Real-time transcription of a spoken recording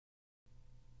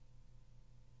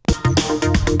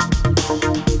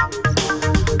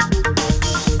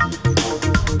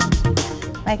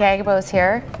Mike Agerbo's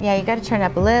here. Yeah, you got to turn it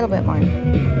up a little bit more.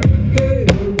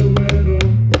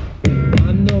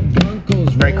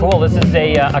 Very cool. This is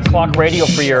a clock radio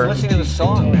for your... Listening to the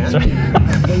song, man.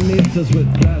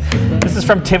 This is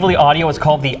from Tivoli Audio. It's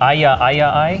called the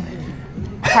IYIYI.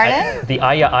 Pardon? The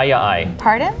IYIYI.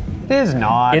 Pardon? It is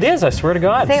not. It is, I swear to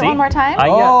God. Say it one more time.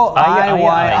 Oh,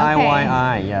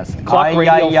 IYIYI, yes. Clock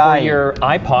radio for your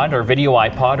iPod or video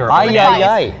iPod or...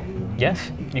 IYIYI.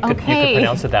 Yes, you could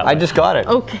pronounce it that way. I just got it.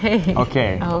 Okay.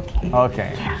 Okay. Okay.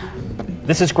 Okay.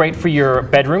 This is great for your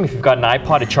bedroom. If you've got an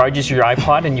iPod, it charges your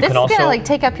iPod, and you can also... This is gonna like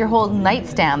take up your whole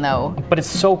nightstand, though. But it's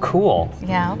so cool.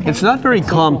 Yeah. Okay. It's not very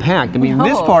compact. I mean,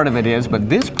 this part of it is, but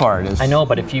this part is... I know,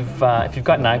 but if you've got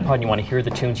an iPod and you want to hear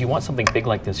the tunes, you want something big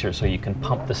like this here, so you can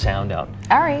pump the sound out.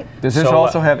 All right. Does this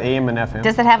also have AM and FM?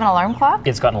 Does it have an alarm clock?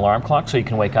 It's got an alarm clock, so you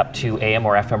can wake up to AM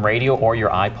or FM radio or your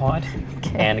iPod.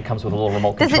 Okay. And it comes with a little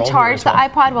remote control. Does it charge the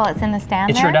iPod while it's in the stand?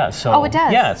 It sure does. So, oh, it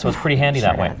does. Yeah, so it's pretty handy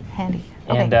that way. Handy.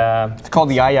 And okay. It's called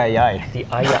the IYIYI. The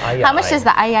IYIYI. How much does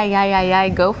the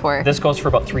IYIYI go for? This goes for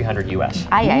about 300 US.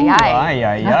 IYIYI.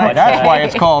 IYIYI. That's why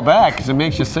it's called back, because it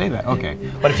makes you say that. Okay.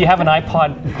 But if you have an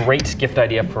iPod, great gift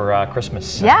idea for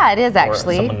Christmas. Yeah, it is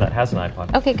actually. For someone that has an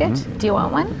iPod. Okay, good. Do you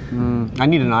want one? I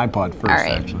need an iPod first. All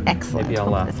right. Actually. Excellent. Maybe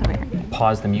I'll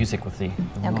pause the music with the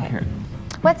remote here.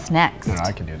 What's next? No,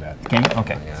 I can do that. Can you?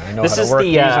 Okay. Yeah, I know this how to is work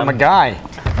the. these. I'm a guy.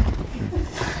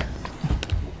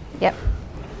 Yep.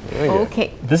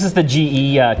 Okay. This is the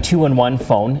GE 2-in-1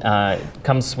 phone.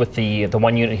 Comes with the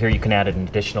one unit here. You can add an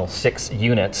additional 6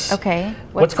 units. Okay.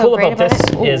 What's so cool great about this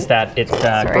it? is that it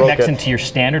connects into your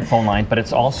standard phone line, but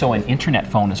it's also an internet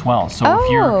phone as well. So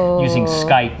if you're using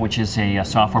Skype, which is a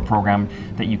software program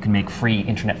that you can make free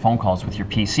internet phone calls with your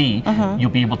PC, you'll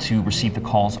be able to receive the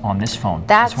calls on this phone.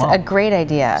 That's as well. a great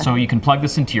idea. So you can plug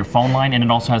this into your phone line, and it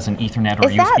also has an Ethernet or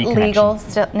USB connection. Is that legal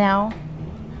still now?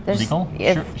 Legal?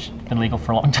 Sure. It's been legal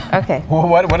for a long time. Okay.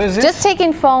 What is it? Just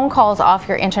taking phone calls off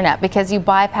your internet, because you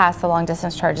bypass the long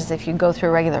distance charges if you go through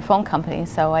a regular phone company.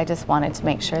 So I just wanted to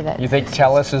make sure that... You think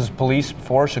TELUS's police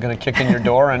force are going to kick in your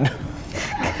door and...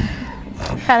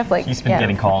 kind of like... He's been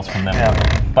getting calls from them.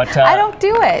 Yeah. But I don't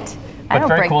do it. But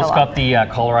very cool. It's got the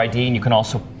caller ID, and you can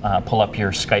also pull up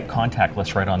your Skype contact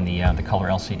list right on the color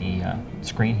LCD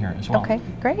screen here as well. Okay,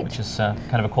 great. Which is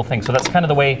kind of a cool thing. So that's kind of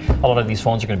the way a lot of these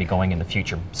phones are going to be going in the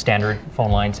future. Standard phone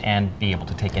lines and be able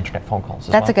to take internet phone calls as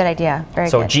well. That's a good idea. Very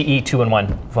good. So GE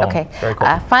 2-in-1 phone. Okay. Very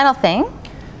cool. Final thing.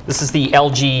 This is the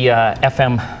LG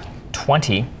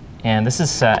FM20, and this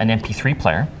is an MP3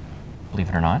 player, believe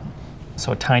it or not.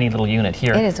 So a tiny little unit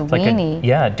here. It is weeny.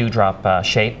 Like a dewdrop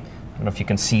shape. I don't know if you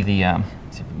can see the,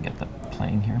 see if we can get the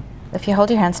playing here. If you hold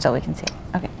your hand still, we can see it.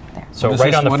 Okay, there. So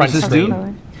right on the front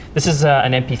screen. This is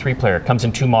an MP3 player. It comes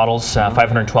in 2 models,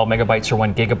 512 megabytes or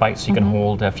 1 gigabyte, so you can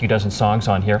hold a few dozen songs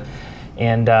on here.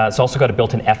 And it's also got a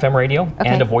built-in FM radio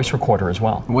and a voice recorder as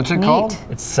well. What's it called?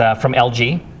 It's from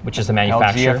LG, which is the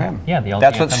manufacturer. LG FM. Yeah, the LG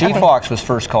That's what FM. CFox was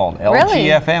first called. Really?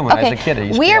 LG FM when I was a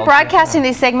kid. We are broadcasting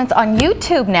these segments on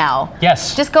YouTube now.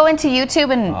 Yes. Just go into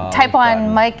YouTube and type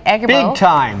on Mike Agerbo. Big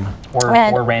time. Or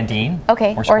Randene.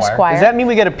 Okay, or Squire. Does that mean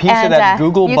we get a piece of that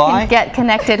Google you buy? You can get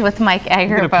connected with Mike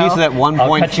Agerbo. Get a piece of that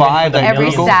 1.5 every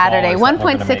Google? Saturday.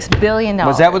 $1.6 billion.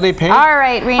 Was that what they paid? All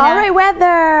right, Rena. All right,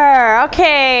 weather.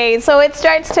 Okay, so it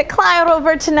starts to cloud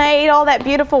over tonight. All that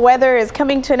beautiful weather is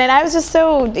coming to an end. I was just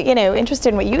so, interested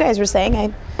in what you guys were saying.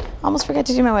 I almost forgot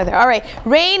to do my weather. All right,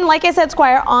 rain, like I said,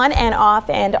 Squire, on and off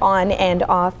and on and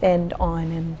off and on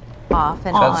and off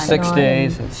and on. That's 6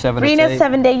 days. It's 7 days. Rena's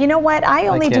 7 day. You know what? I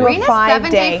only do a Rena's 5-day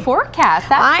 7-day forecast.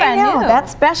 That's brand new.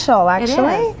 That's special,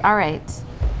 actually. It is. All right.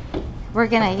 We're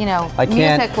gonna,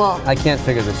 music will. I can't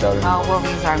figure this out anymore. Oh,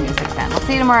 we'll use our music then. We'll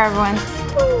see you tomorrow, everyone.